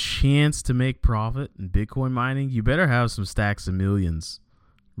a chance to make profit in Bitcoin mining, you better have some stacks of millions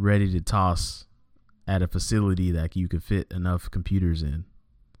ready to toss at a facility that you could fit enough computers in.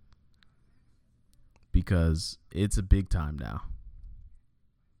 Because it's a big time now.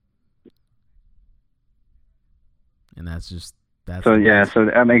 And that's so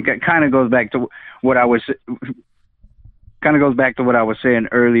I mean, it kind of goes back to what I was saying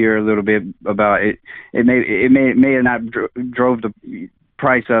earlier a little bit about it. It may have not drove the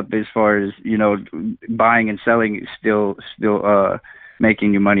price up as far as, buying and selling, still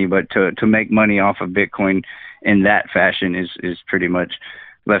making you money, but to make money off of Bitcoin in that fashion is pretty much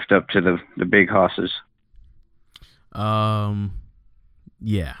left up to the big hosses.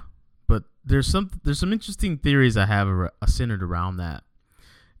 Yeah, but there's some interesting theories I have centered around that.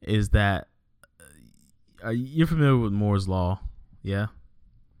 Is that you're familiar with Moore's law? Yeah,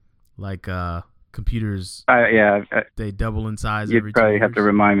 like computers. They double in size every 2 years. You'd probably have to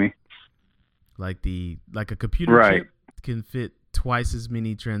remind me. Like a computer chip can fit twice as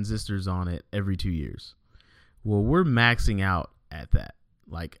many transistors on it every 2 years. Well, we're maxing out at that.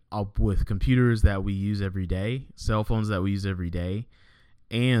 Like up with computers that we use every day, cell phones that we use every day,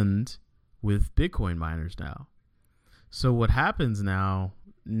 and with Bitcoin miners now. So what happens now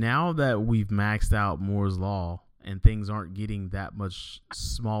that we've maxed out Moore's law and things aren't getting that much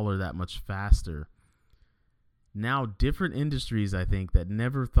smaller, that much faster, now different industries, I think, that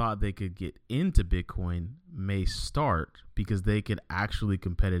never thought they could get into Bitcoin may start because they could actually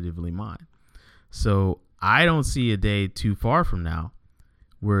competitively mine. So I don't see a day too far from now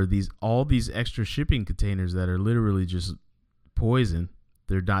where all these extra shipping containers that are literally just poison,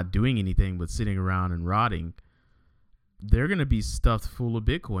 they're not doing anything but sitting around and rotting, they're going to be stuffed full of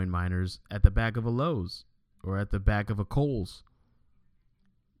Bitcoin miners at the back of a Lowe's or at the back of a Kohl's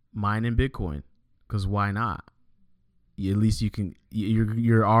mining Bitcoin. Because why not? At least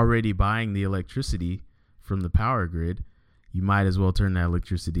you're already buying the electricity from the power grid. You might as well turn that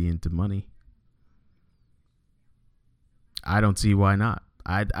electricity into money. I don't see why not.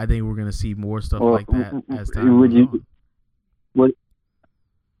 I think we're going to see more stuff like that as time goes on.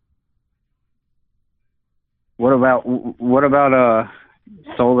 What about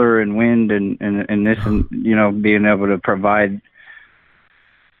solar and wind and this and being able to provide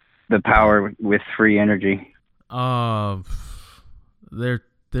the power with free energy? They're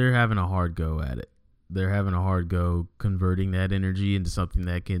having a hard go at it. They're having a hard go converting that energy into something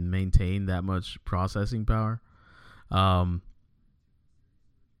that can maintain that much processing power.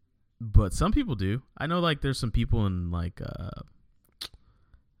 But some people do. I know, like, there's some people in like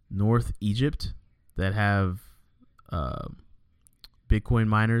North Egypt that have Bitcoin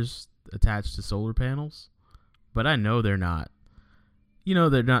miners attached to solar panels, but I know they're not.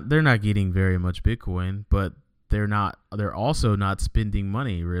 They're not getting very much Bitcoin, but they're also not spending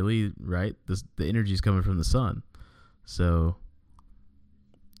money, really, right? The energy is coming from the sun, so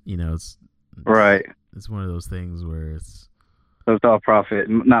it's right. It's one of those things where it's all profit,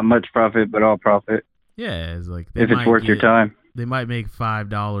 not much profit, but all profit. Yeah, it's like if it's worth your time, they might make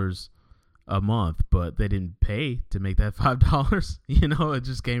 $5 a month, but they didn't pay to make that $5. You know, it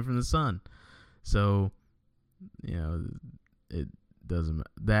just came from the sun. So, you know, it doesn't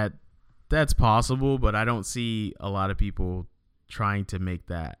that's possible, but I don't see a lot of people trying to make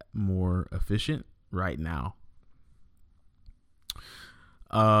that more efficient right now.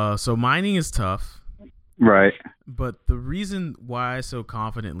 So mining is tough. Right. But the reason why I so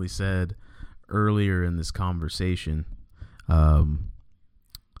confidently said earlier in this conversation,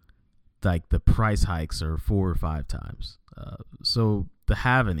 like the price hikes are 4 or 5 times. So the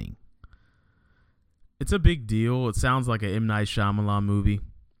halvening, it's a big deal. It sounds like a M. Night Shyamalan movie,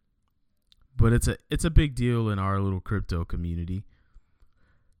 but it's a big deal in our little crypto community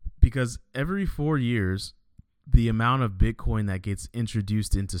because every 4 years, the amount of Bitcoin that gets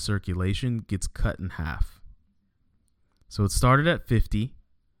introduced into circulation gets cut in half. So it started at 50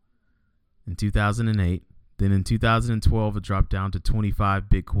 in 2008. Then in 2012, it dropped down to 25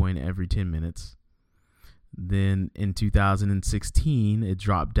 Bitcoin every 10 minutes. Then in 2016, it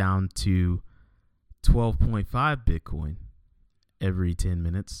dropped down to 12.5 Bitcoin every 10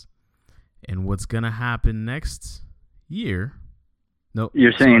 minutes. And what's going to happen next year? No,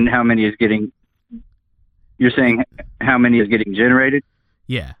 You're saying how many is getting generated?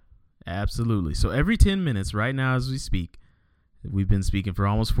 Yeah, absolutely. So every 10 minutes right now as we speak, we've been speaking for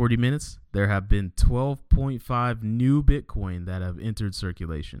almost 40 minutes. There have been 12.5 new Bitcoin that have entered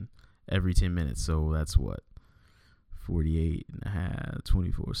circulation every 10 minutes. So that's what? 48 and a half,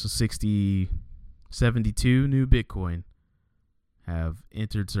 24. So 72 new Bitcoin have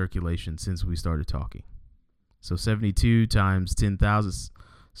entered circulation since we started talking. So 72 times 10,000.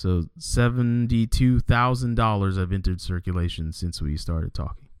 So $72,000 have entered circulation since we started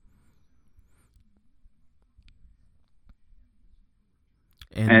talking.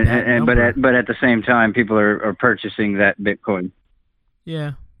 But at the same time, people are purchasing that Bitcoin.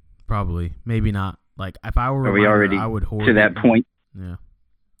 Yeah, probably. Maybe not. Like if I were a miner, already I would hoard to that point. Yeah.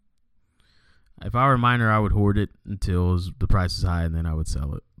 If I were a miner, I would hoard it until the price is high, and then I would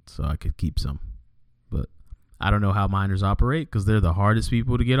sell it so I could keep some. But I don't know how miners operate because they're the hardest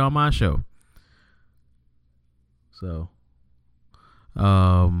people to get on my show. So,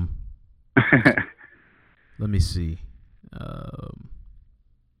 let me see.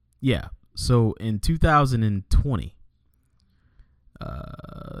 Yeah. So in 2020,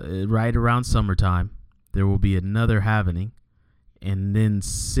 right around summertime, there will be another halvening, and then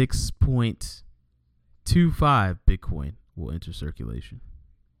 6.25 Bitcoin will enter circulation.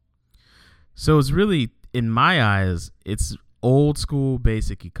 So it's really, in my eyes, it's old school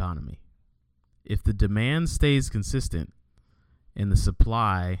basic economy. If the demand stays consistent and the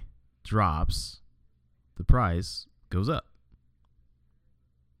supply drops, the price goes up.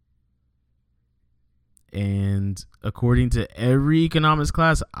 And according to every economics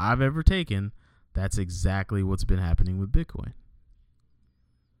class I've ever taken, that's exactly what's been happening with Bitcoin.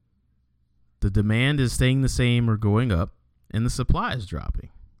 The demand is staying the same or going up, and the supply is dropping.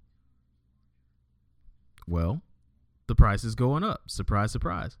 Well, the price is going up. Surprise,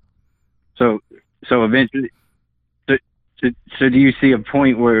 surprise. So eventually, so do you see a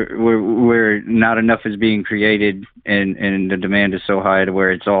point where not enough is being created and the demand is so high to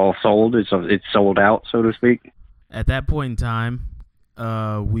where it's all sold? It's sold out, so to speak? At that point in time,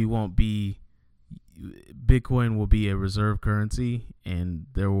 Bitcoin will be a reserve currency, and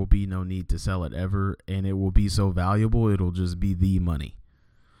there will be no need to sell it ever, and it will be so valuable, it'll just be the money.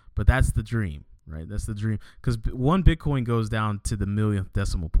 But that's the dream, right? That's the dream, because one Bitcoin goes down to the millionth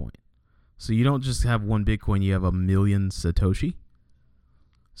decimal point. So you don't just have one Bitcoin, you have a million Satoshi.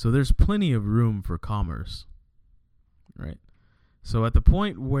 So there's plenty of room for commerce, right? So at the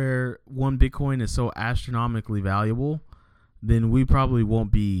point where one Bitcoin is so astronomically valuable, then we probably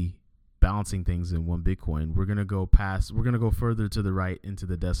won't be balancing things in one Bitcoin. We're going to go further to the right into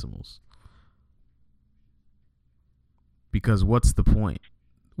the decimals. Because what's the point?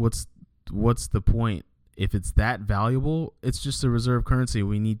 What's the point? If it's that valuable, it's just a reserve currency.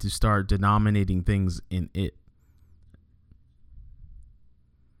 We need to start denominating things in it.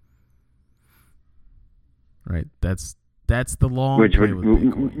 Right? That's the long which play with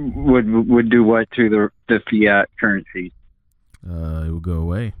Bitcoin. would do what to the fiat currency? It would go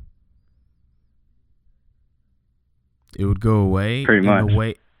away. It would go away. Pretty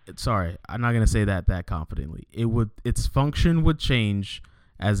much. Sorry, I'm not going to say that confidently. Its function would change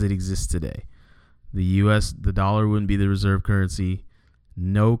as it exists today. The dollar wouldn't be the reserve currency.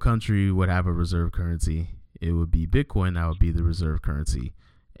 No country would have a reserve currency. It would be Bitcoin that would be the reserve currency,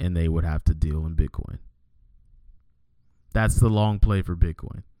 and they would have to deal in Bitcoin. That's the long play for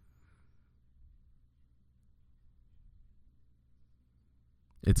Bitcoin.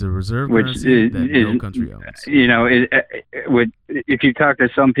 It's a reserve currency that no country owns. You know, if you talk to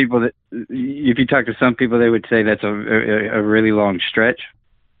some people, they would say that's a really long stretch.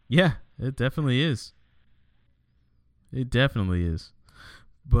 Yeah, it definitely is. It definitely is.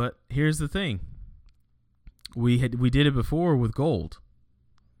 But here's the thing. We did it before with gold.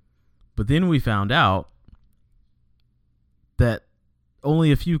 But then we found out that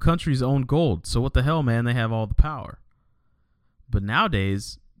only a few countries own gold. So what the hell, man? They have all the power. But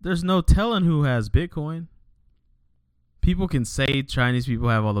nowadays, there's no telling who has Bitcoin. People can say Chinese people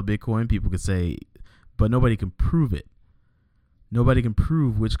have all the Bitcoin. People can say, but nobody can prove it. Nobody can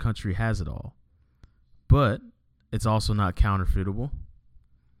prove which country has it all. But it's also not counterfeitable.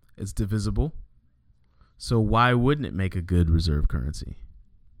 It's divisible. So why wouldn't it make a good reserve currency?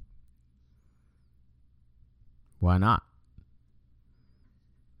 Why not?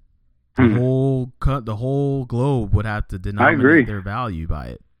 The whole globe would have to denominate their value by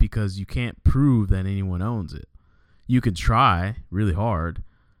it because you can't prove that anyone owns it. You can try really hard,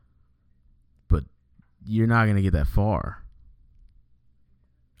 but you're not going to get that far.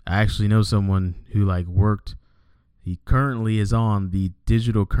 I actually know someone who worked. He currently is on the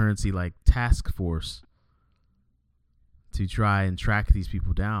digital currency task force to try and track these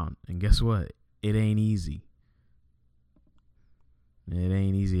people down. And guess what? It ain't easy. It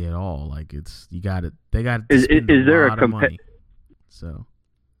ain't easy at all. They got to spend a lot of money. So,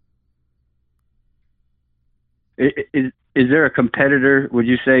 is there a competitor? Would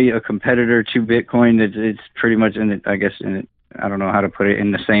you say a competitor to Bitcoin that it's pretty much in it? I guess in it. I don't know how to put it,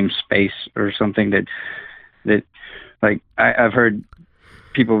 in the same space or something that I've heard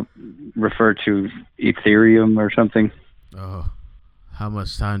people refer to Ethereum or something. Oh, how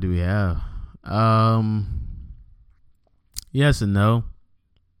much time do we have? Yes and no.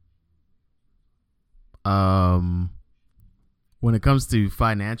 When it comes to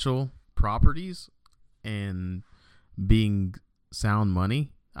financial properties and being sound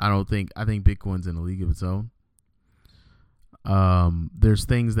money, I think Bitcoin's in a league of its own. There's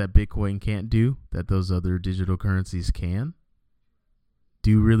things that Bitcoin can't do that those other digital currencies can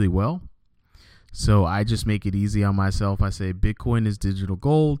do really well. So I just make it easy on myself. I say Bitcoin is digital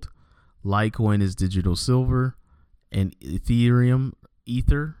gold, Litecoin is digital silver, and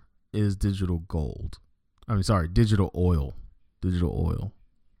Ether is digital gold. Digital oil. Digital oil.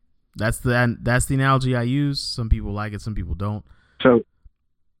 That's the analogy I use. Some people like it, some people don't.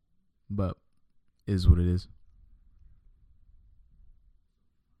 But it is what it is.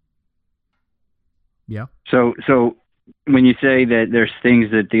 Yeah. So when you say that there's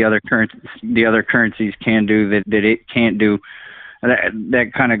things that the other currencies can do that it can't do,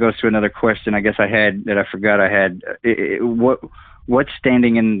 that kind of goes to another question I guess I had that I forgot I had. What's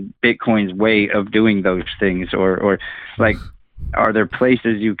standing in Bitcoin's way of doing those things, or are there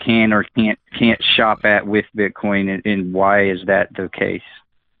places you can or can't shop at with Bitcoin, and why is that the case?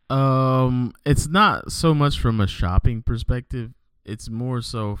 It's not so much from a shopping perspective. It's more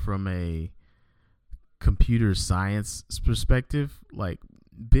so from a computer science perspective.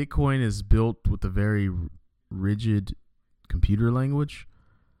 Bitcoin is built with a very rigid computer language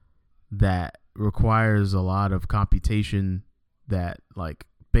that requires a lot of computation that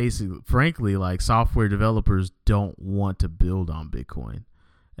frankly software developers don't want to build on Bitcoin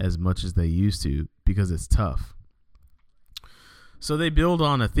as much as they used to because it's tough. So they build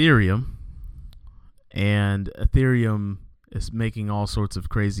on Ethereum, and Ethereum is making all sorts of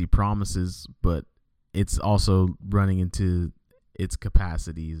crazy promises, but it's also running into its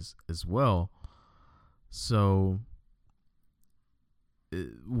capacities as well. So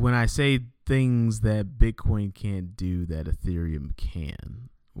when I say things that Bitcoin can't do that Ethereum can,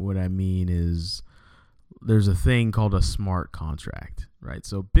 what I mean is there's a thing called a smart contract, right?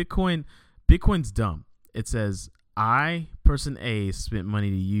 So Bitcoin's dumb. It says, I, person A, sent money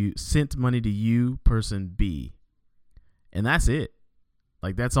to you, person B. And that's it.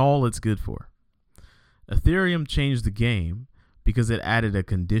 That's all it's good for. Ethereum changed the game because it added a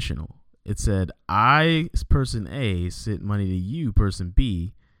conditional. It said, I, person A, sent money to you, person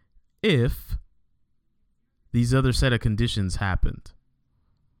B, if these other set of conditions happened.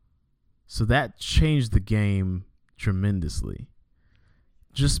 So that changed the game tremendously.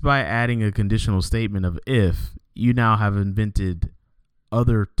 Just by adding a conditional statement of if, you now have invented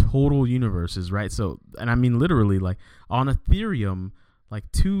other total universes, right? So, and I mean literally, on Ethereum,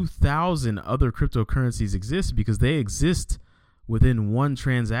 2,000 other cryptocurrencies exist because they exist within one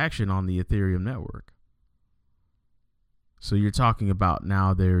transaction on the Ethereum network. So you're talking about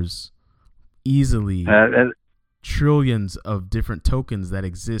now there's easily trillions of different tokens that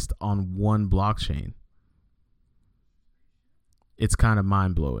exist on one blockchain. it's kind of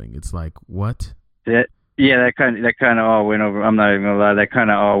mind blowing. It's like, what? That kind of all went over. I'm not even gonna lie. That kind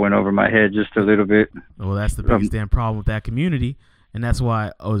of all went over my head just a little bit. Well, that's the biggest damn problem with that community, and that's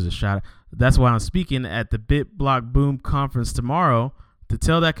why. Oh, it's a shout out. That's why I'm speaking at the Bit Block Boom conference tomorrow to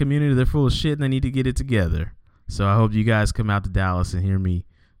tell that community they're full of shit and they need to get it together. So I hope you guys come out to Dallas and hear me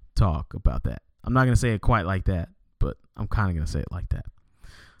talk about that. I'm not gonna say it quite like that, but I'm kind of gonna say it like that.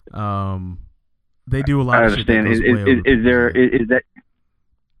 They do a lot of shit. I understand.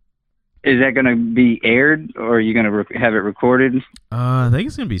 Is that going to be aired, or are you going to have it recorded? I think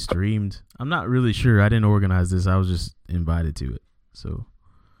it's going to be streamed. I'm not really sure. I didn't organize this. I was just invited to it. So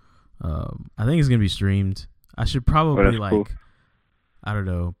I think it's going to be streamed. I should probably cool. I don't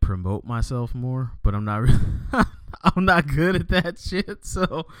know, promote myself more, but I'm not really I'm not good at that shit.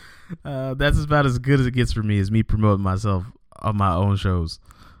 So that's about as good as it gets for me, is me promoting myself on my own shows.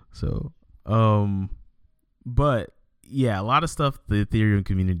 So but yeah, a lot of stuff the Ethereum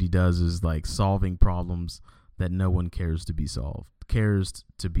community does is like solving problems that no one cares to be solved.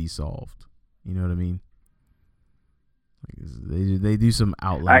 You know what I mean? They do some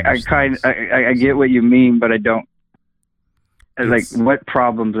outlandish I get what you mean, but I don't. Like, what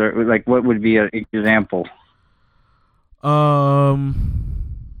problems are, like, what would be an example? Let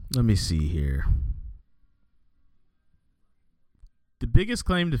me see here. The biggest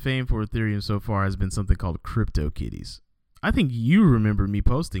claim to fame for Ethereum so far has been something called CryptoKitties. I think you remember me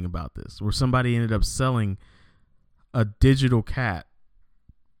posting about this, where somebody ended up selling a digital cat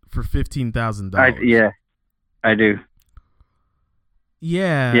for $15,000. Yeah, I do.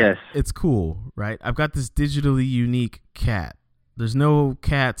 Yeah. Yes. It's cool, right? I've got this digitally unique cat. There's no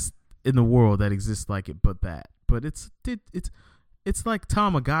cats in the world that exist like it but that. But it's like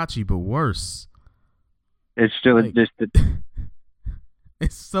Tamagotchi, but worse. It's still like, just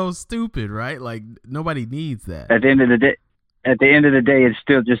it's so stupid, right? Like, nobody needs that. At the end of the day, it's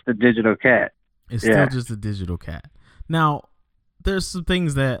still just a digital cat. It's still just a digital cat. Now, there's some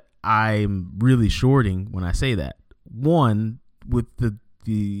things that I'm really shorting when I say that. One, with the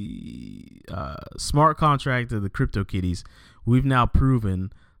smart contract of the CryptoKitties, we've now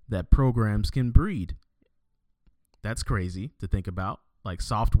proven that programs can breed. That's crazy to think about. Like,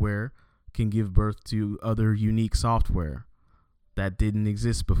 software can give birth to other unique software that didn't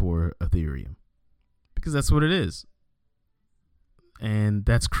exist before Ethereum, because that's what it is. And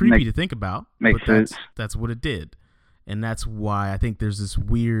that's creepy to think about. Makes sense. That's what it did. And that's why I think there's this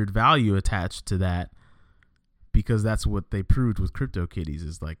weird value attached to that, because that's what they proved with CryptoKitties,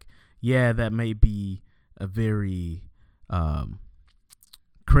 is like, yeah, that may be a very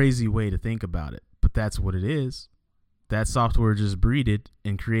crazy way to think about it, but that's what it is. That software just breeded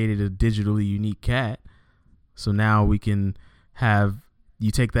and created a digitally unique cat. So now we can have, you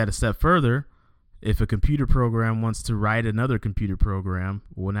take that a step further. If a computer program wants to write another computer program,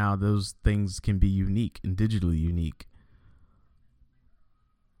 well, now those things can be unique and digitally unique.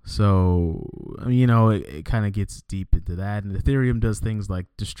 So, you know, it kind of gets deep into that. And Ethereum does things like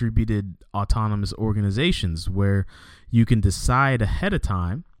distributed autonomous organizations, where you can decide ahead of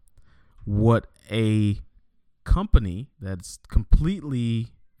time what a company that's completely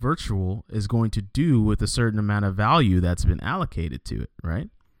virtual is going to do with a certain amount of value that's been allocated to it, right?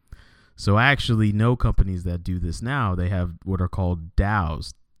 So I actually know companies that do this now. They have what are called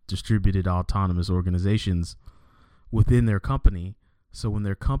DAOs, distributed autonomous organizations, within their company. So when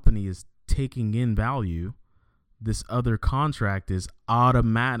their company is taking in value, this other contract is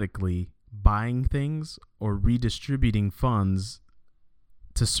automatically buying things or redistributing funds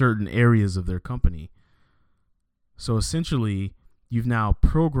to certain areas of their company. So essentially, you've now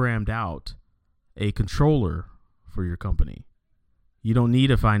programmed out a controller for your company. You don't need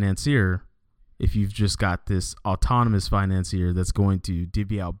a financier if you've just got this autonomous financier that's going to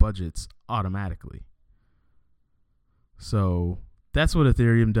divvy out budgets automatically. So that's what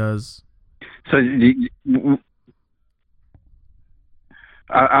Ethereum does. So, because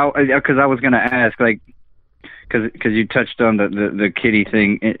I was going to ask, like, because you touched on the kitty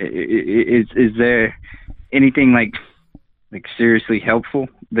thing, is there anything like seriously helpful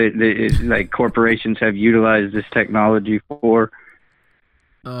that like corporations have utilized this technology for?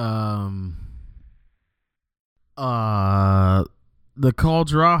 The call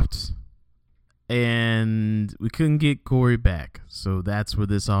dropped and we couldn't get Cory back, so that's where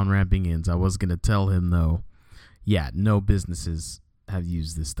this on-ramping ends. I was gonna tell him though, yeah, no businesses have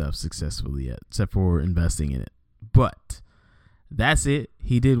used this stuff successfully yet, except for investing in it. But that's it.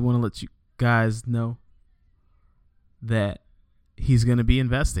 He did want to let you guys know that he's gonna be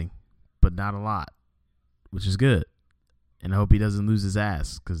investing, but not a lot, which is good. And I hope he doesn't lose his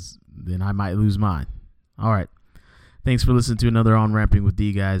ass, because then I might lose mine. All right. Thanks for listening to another On Ramping with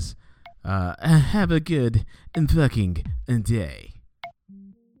D, guys. Have a good and fucking day.